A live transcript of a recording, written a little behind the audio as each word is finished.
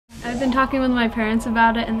I've been talking with my parents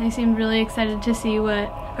about it and they seemed really excited to see what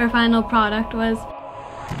our final product was.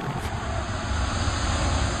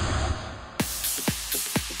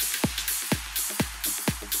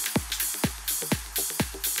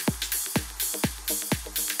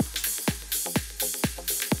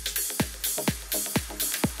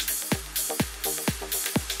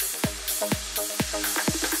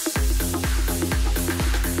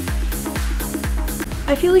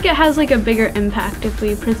 I feel like it has like a bigger impact if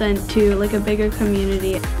we present to like a bigger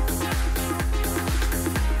community.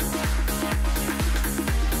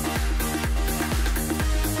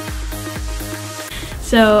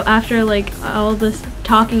 So after like all this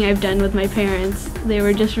talking I've done with my parents, they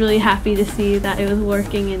were just really happy to see that it was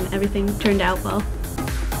working and everything turned out well.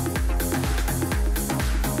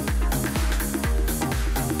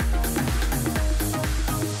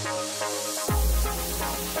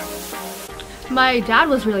 My dad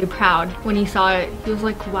was really proud when he saw it. He was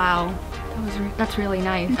like, wow, that's really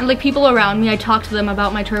nice. And like people around me, I talked to them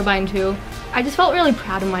about my turbine too. I just felt really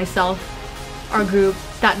proud of myself, our group,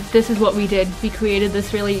 that this is what we did. We created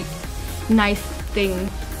this really nice thing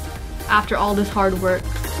after all this hard work.